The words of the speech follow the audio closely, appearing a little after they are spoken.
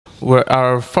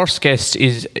Our first guest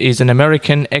is an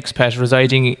American expat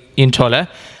residing in Tulla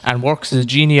and works as a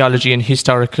genealogy and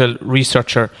historical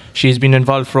researcher. She has been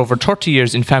involved for over 30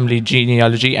 years in family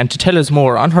genealogy, and to tell us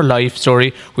more on her life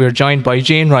story, we are joined by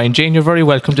Jane Ryan. Jane, you're very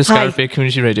welcome to Scarlet Bay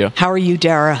Community Radio. How are you,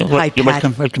 Dara? Hi, Pat.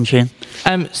 You're welcome, Jane.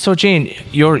 So Jane,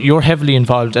 you're heavily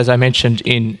involved, as I mentioned,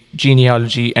 in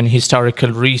genealogy and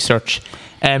historical research.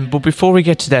 But before we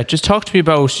get to that, just talk to me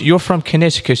about, you're from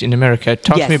Connecticut in America.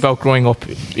 Talk to me about growing up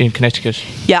in Connecticut.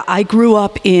 Yeah, I grew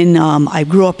up in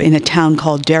a town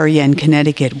called Darien,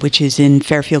 Connecticut, which is in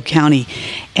Fairfield County.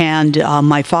 And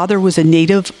my father was a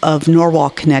native of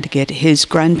Norwalk, Connecticut. His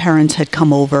grandparents had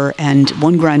come over, and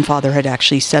one grandfather had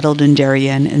actually settled in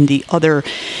Darien, and the other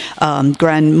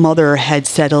grandmother had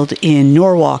settled in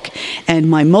Norwalk. And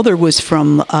my mother was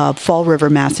from Fall River,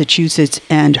 Massachusetts,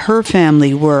 and her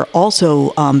family were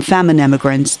also famine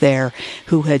immigrants there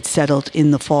who had settled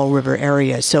in the Fall River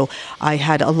area. So I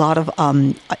had a lot of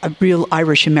a real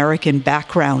Irish American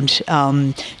background,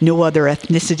 no other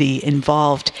ethnicity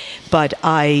involved. But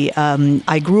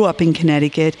I grew up in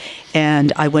Connecticut,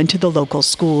 and I went to the local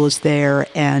schools there,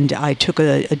 and I took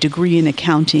a degree in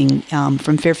accounting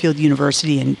from Fairfield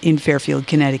University in Fairfield,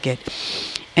 Connecticut.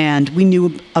 And we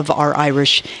knew of our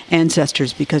Irish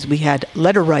ancestors because we had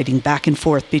letter writing back and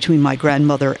forth between my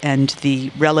grandmother and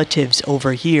the relatives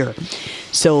over here.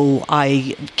 So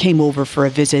I came over for a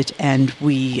visit, and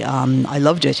I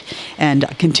loved it, and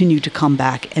I continued to come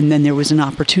back. And then there was an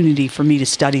opportunity for me to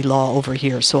study law over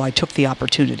here, so I took the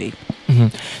opportunity.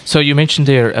 Mm-hmm. So you mentioned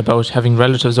there about having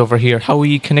relatives over here. How are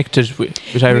you connected with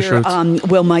Irish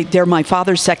roots? They're my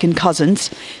father's second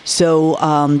cousins. So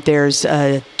there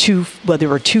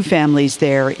were two families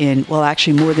there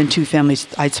actually more than two families.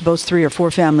 I suppose 3 or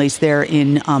 4 families there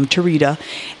in Tarita.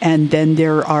 And then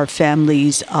there are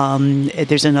families,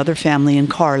 there's another family in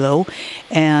Carlow.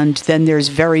 And then there's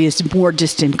various more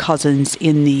distant cousins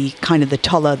in the kind of the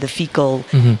Tulla, the Fecal.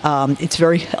 Mm-hmm. It's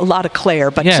a lot of Clare,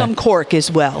 but some Cork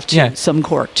as well, too. Yeah. Some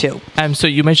Cork too. So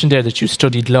you mentioned there that you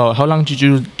studied law. How long did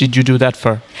you do that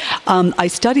for? I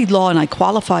studied law, and I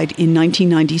qualified in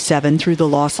 1997 through the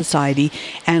Law Society,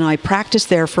 and I practiced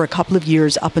there for a couple of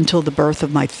years up until the birth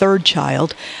of my third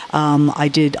child. I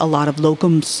did a lot of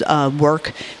locums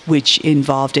work, which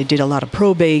involved, I did a lot of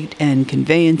probate and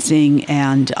conveyancing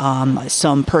and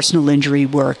some personal injury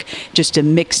work, just a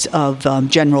mix of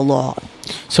general law.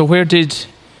 So where did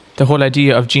the whole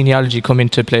idea of genealogy come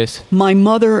into place? My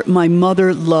mother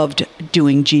loved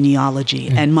doing genealogy.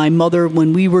 And my mother,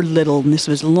 when we were little, and this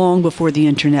was long before the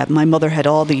internet, my mother had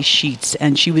all these sheets,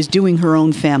 and she was doing her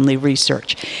own family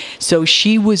research. So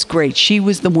she was great. She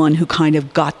was the one who kind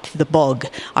of got the bug.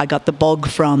 I got the bug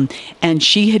from, and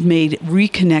she had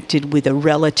reconnected with a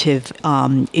relative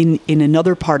in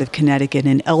another part of Connecticut,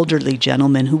 an elderly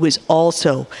gentleman who was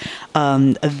also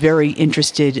a very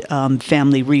interested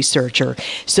family researcher.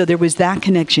 So there was that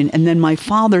connection. And then my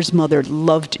father's mother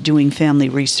loved doing family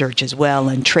research as well,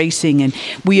 and tracing. And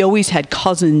we always had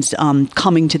cousins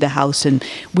coming to the house, and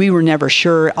we were never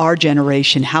sure, our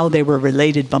generation, how they were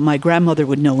related. But my grandmother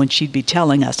would know, and she'd be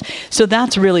telling us. So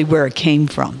that's really where it came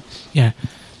from. Yeah.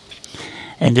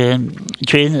 And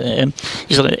Jane,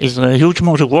 is there a huge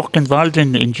amount of work involved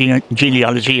in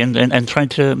genealogy and trying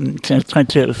to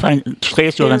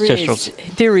trace your ancestors?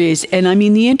 There is, and I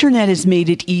mean the internet has made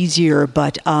it easier,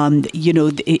 but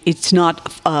it's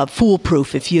not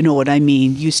foolproof, if you know what I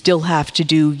mean. You still have to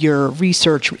do your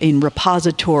research in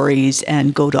repositories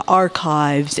and go to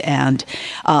archives and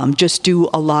just do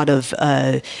a lot of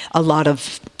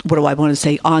what do I want to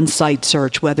say, on-site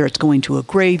search, whether it's going to a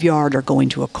graveyard or going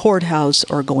to a courthouse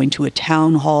or going to a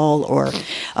town hall or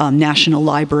National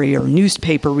Library or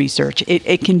newspaper research.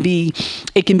 It can be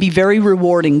very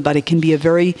rewarding, but it can be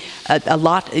a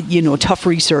lot tough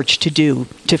research to do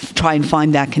to try and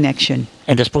find that connection.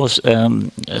 And I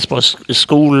suppose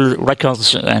school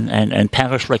records and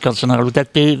parish records and all, would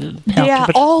that be? Yeah,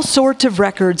 all sorts of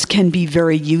records can be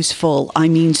very useful. I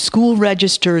mean, school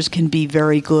registers can be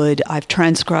very good. I've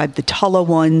transcribed the Tulla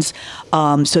ones,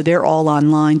 so they're all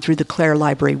online through the Clare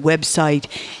Library website.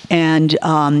 And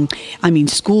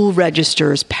school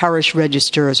registers, parish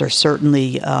registers are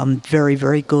certainly very,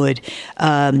 very good.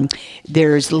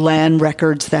 There's land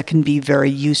records that can be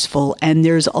very useful, and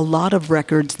there's a lot of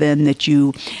records then that you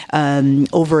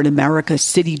over in America,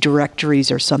 city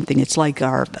directories or something. It's like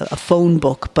a phone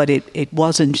book, but it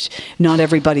wasn't. Not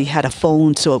everybody had a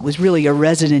phone, so it was really a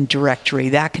resident directory.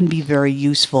 That can be very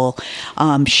useful.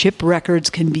 Ship records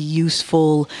can be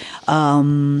useful.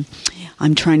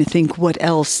 I'm trying to think what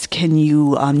else can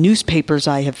you, newspapers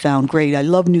I have found great. I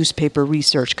love newspaper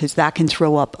research because that can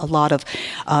throw up a lot of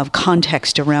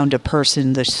context around a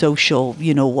person, the social,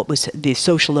 what was the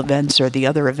social events or the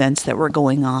other events that were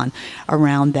going on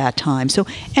around that time. So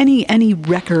any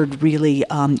record really,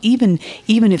 even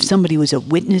if somebody was a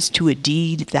witness to a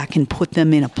deed, that can put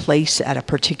them in a place at a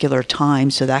particular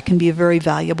time. So that can be a very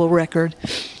valuable record.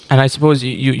 And I suppose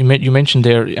you mentioned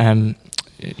there,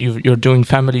 you're doing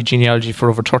family genealogy for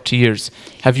over 30 years.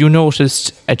 Have you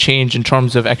noticed a change in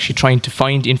terms of actually trying to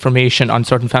find information on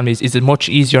certain families? Is it much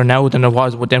easier now than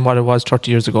what it was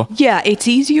 30 years ago? Yeah, it's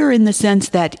easier in the sense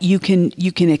that you can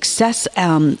access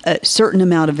a certain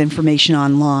amount of information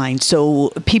online. So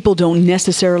people don't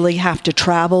necessarily have to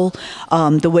travel.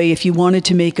 The way if you wanted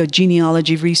to make a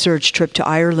genealogy research trip to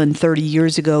Ireland 30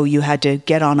 years ago, you had to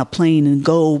get on a plane and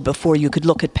go before you could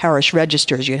look at parish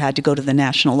registers. You had to go to the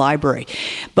National Library.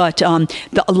 But a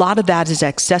lot of that is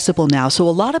accessible now. So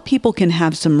a lot of people can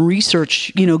have some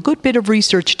research, good bit of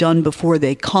research done before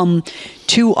they come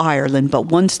to Ireland. But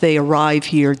once they arrive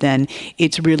here, then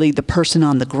it's really the person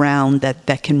on the ground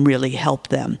that can really help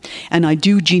them. And I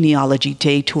do genealogy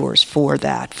day tours for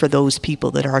those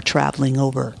people that are traveling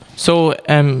over. So,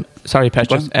 sorry,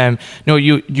 Patrick. No,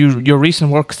 your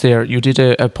recent works there, you did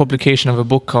a publication of a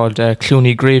book called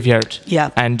Clooney Graveyard.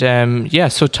 Yeah. And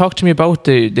so talk to me about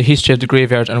the history of the graveyard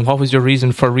and what was your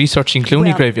reason for researching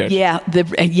Clooney Graveyard? Yeah,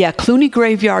 Clooney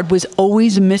Graveyard was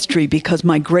always a mystery because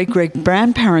my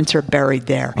great-great-grandparents are buried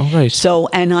there. Oh, right. So,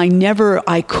 and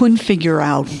I couldn't figure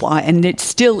out why, and it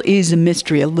still is a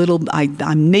mystery.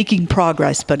 I'm making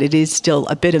progress, but it is still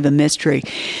a bit of a mystery.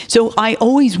 So I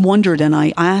always wondered, and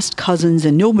I asked cousins,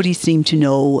 and nobody seemed to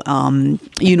know,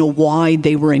 why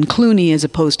they were in Clooney as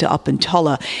opposed to up in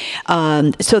Tulla.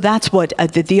 So that's what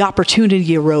the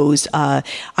opportunity arose.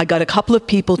 I got a couple of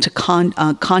people to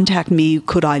contact me.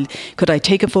 Could I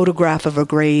take a photograph of a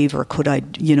grave, or could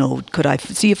I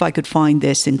see if I could find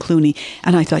this in Clooney?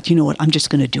 And I thought, I'm just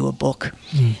going to do a book.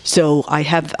 So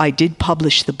I did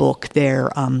publish the book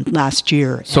there last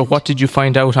year. So what did you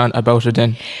find out about it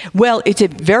then? Well, it's a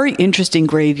very interesting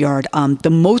graveyard. The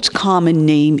most common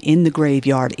name in the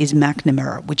graveyard is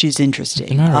McNamara, which is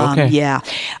interesting. Okay. Yeah,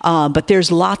 but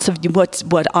there's lots of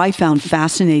what I found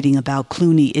fascinating about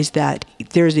Clooney is that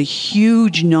there's a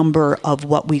huge number of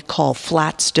what we call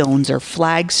flat stones or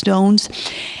flagstones,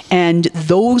 and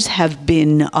those have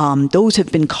been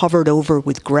covered over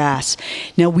with grass.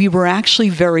 Now we were actually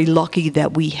very lucky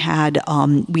that we had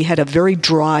a very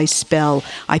dry spell.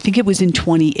 I think it was in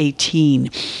 2018,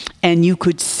 and you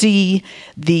could see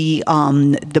the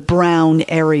brown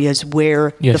areas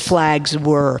where the flags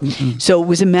were. Mm-hmm. So it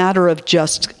was a matter of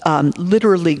just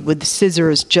literally with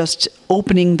scissors just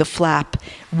opening the flap,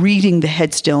 reading the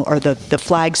headstone or the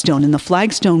flagstone, and the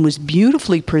flagstone was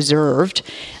beautifully preserved.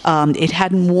 It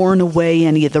hadn't worn away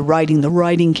any of the writing. The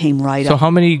writing came right up. So how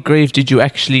many graves did you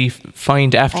actually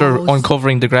find after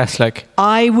uncovering the grass?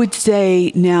 I would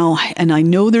say now, and I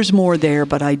know there's more there,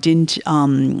 but I didn't.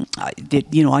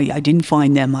 I didn't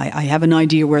find them. I have an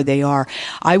idea where they are.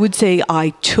 I would say I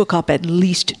took up at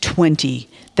least 20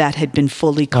 that had been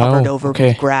fully covered over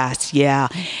with grass. Yeah.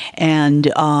 And,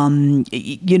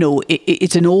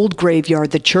 it's an old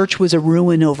graveyard. The church was a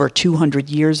ruin over 200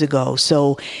 years ago.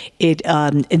 So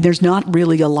and there's not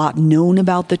really a lot known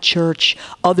about the church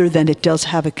other than it does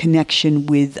have a connection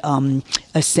with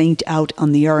a saint out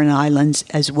on the Aran Islands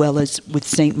as well as with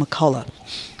St. McCullough.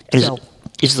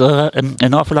 Is there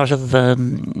an awful lot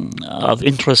of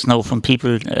interest now from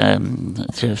people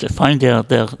to find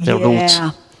their roots?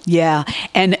 Yeah,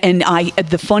 and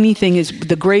the funny thing is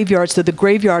the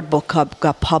graveyard book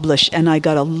got published, and I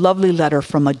got a lovely letter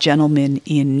from a gentleman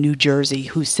in New Jersey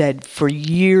who said for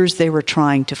years they were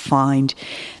trying to find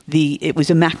it was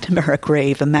a McNamara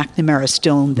grave, a McNamara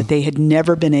stone that they had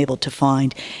never been able to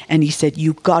find. And he said,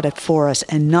 you got it for us.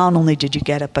 And not only did you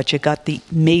get it, but you got the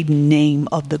maiden name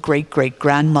of the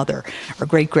great-great-grandmother or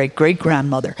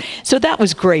great-great-great-grandmother. So that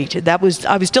was great. I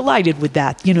was delighted with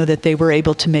that, that they were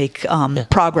able to make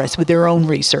progress with their own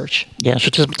research. Yeah, so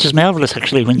it is marvellous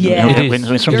actually when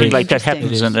something like that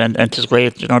happens, and it is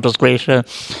great. There's great,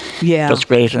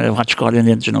 what you call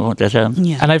it,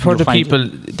 And I've heard of people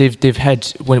they've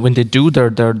had when they do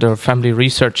their family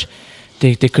research,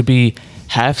 they could be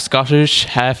half Scottish,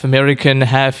 half American,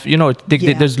 half,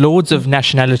 there's loads of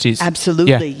nationalities.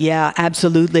 Absolutely,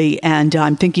 absolutely. And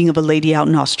I'm thinking of a lady out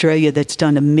in Australia that's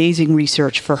done amazing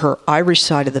research for her Irish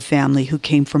side of the family who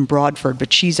came from Broadford,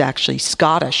 but she's actually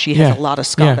Scottish. She has a lot of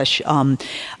Scottish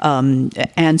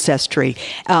ancestry.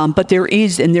 But there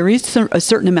is a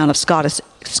certain amount of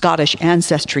Scottish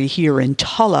ancestry here in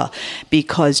Tulla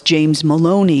because James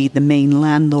Maloney, the main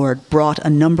landlord, brought a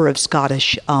number of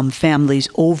Scottish families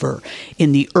over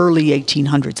in the early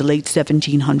 1800s, the late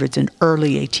 1700s and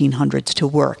early 1800s to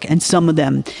work. And some of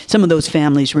those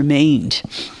families remained.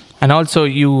 And also,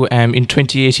 you in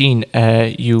 2018,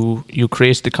 you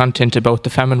created the content about the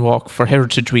Famine Walk for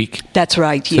Heritage Week. That's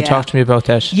right. So talk to me about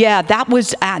that. Yeah, that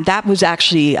was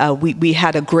actually we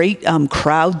had a great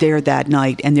crowd there that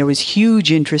night, and there was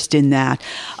huge interest in that.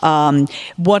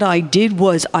 What I did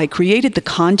was I created the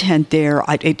content there.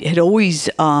 I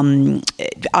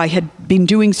had been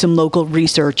doing some local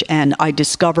research, and I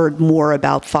discovered more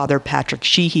about Father Patrick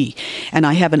Sheehy, and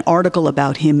I have an article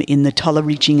about him in the Tulla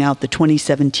Reaching Out, the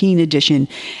 2017 edition,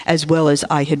 as well as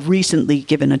I had recently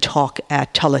given a talk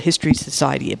at Tulla History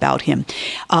Society about him.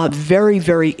 Very,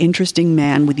 very interesting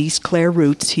man with East Clare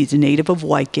roots. He's a native of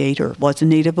Whitegate, or was a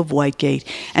native of Whitegate,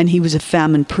 and he was a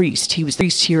famine priest. He was a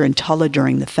priest here in Tulla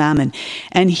during the famine,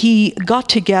 and he got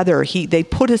together. They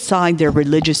put aside their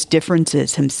religious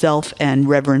differences, himself and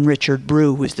Reverend Richard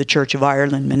Brew, who is the Church of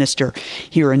Ireland minister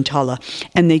here in Tulla,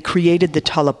 and they created the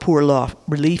Tulla Poor Law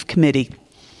Relief Committee,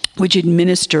 which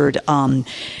administered,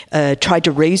 tried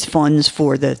to raise funds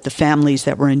for the families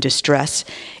that were in distress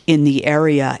in the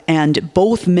area. And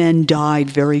both men died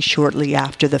very shortly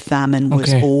after the famine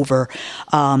was over.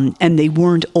 And they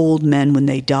weren't old men when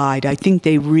they died. I think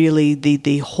they really,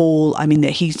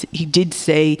 he did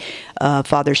say,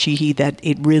 Father Sheehy, that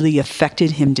it really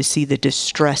affected him to see the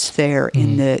distress there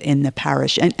in the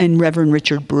parish. And Reverend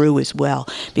Richard Brew as well,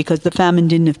 because the famine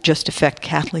didn't just affect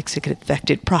Catholics, it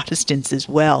affected Protestants as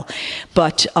well.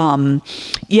 But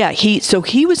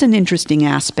he was an interesting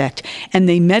aspect, and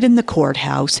they met in the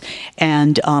courthouse,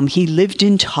 and he lived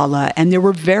in Tulla, and there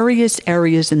were various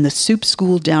areas in the soup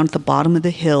school down at the bottom of the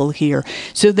hill here.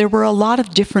 So there were a lot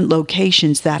of different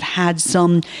locations that had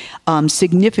some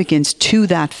significance to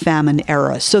that famine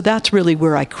era. So that's really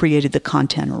where I created the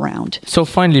content around. So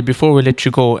finally, before we let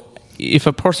you go, if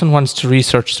a person wants to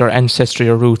research their ancestry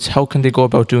or roots, how can they go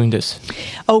about doing this?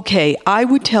 Okay, I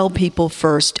would tell people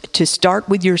first to start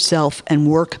with yourself and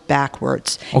work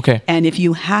backwards. Okay. And if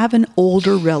you have an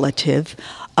older relative,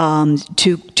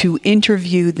 to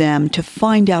interview them, to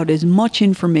find out as much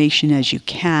information as you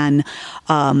can,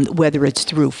 whether it's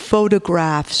through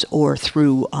photographs or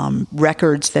through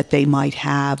records that they might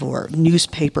have, or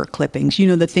newspaper clippings,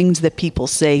 the things that people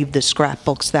save, the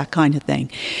scrapbooks, that kind of thing.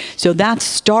 So that's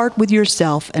start with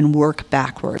yourself and work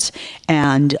backwards.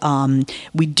 And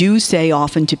we do say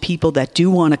often to people that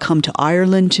do want to come to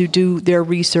Ireland to do their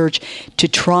research, to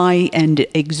try and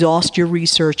exhaust your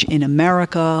research in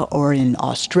America or in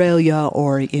Australia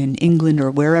or in England or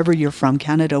wherever you're from,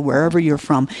 Canada, wherever you're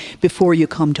from, before you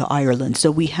come to Ireland. So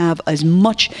we have as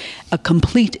much a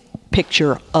complete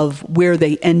picture of where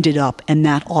they ended up, and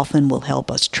that often will help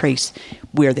us trace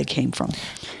where they came from.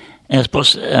 And I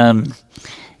suppose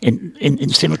in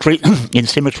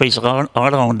cemeteries all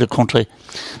around the country,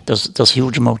 there's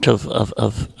huge amount of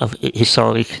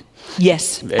historic.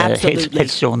 Yes, absolutely.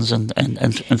 Headstones and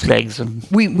flags. And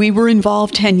we were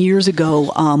involved 10 years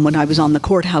ago when I was on the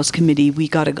courthouse committee. We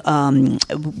got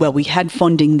we had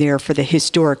funding there for the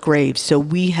historic graves. So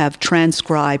we have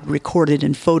transcribed, recorded,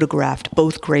 and photographed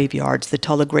both graveyards, the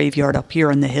Tulla graveyard up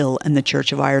here on the hill and the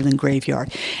Church of Ireland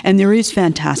graveyard. And there is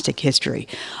fantastic history.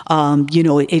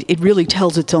 It really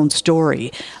tells its own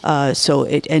story. The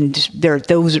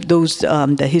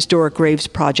Historic Graves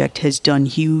Project has done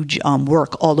huge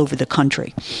work all over the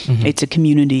country. Mm-hmm. It's a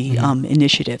community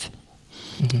initiative.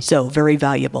 Mm-hmm. So very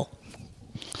valuable.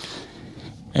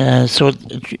 So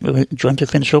do you want to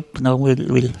finish up? No, we'll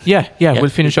we'll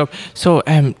finish up. So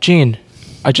Jane,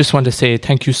 I just want to say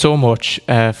thank you so much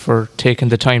for taking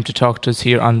the time to talk to us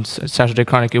here on Saturday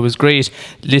Chronic. It was great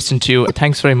listening to you.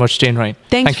 Thanks very much, Jane Ryan.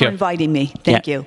 Thanks for inviting me. Thank you.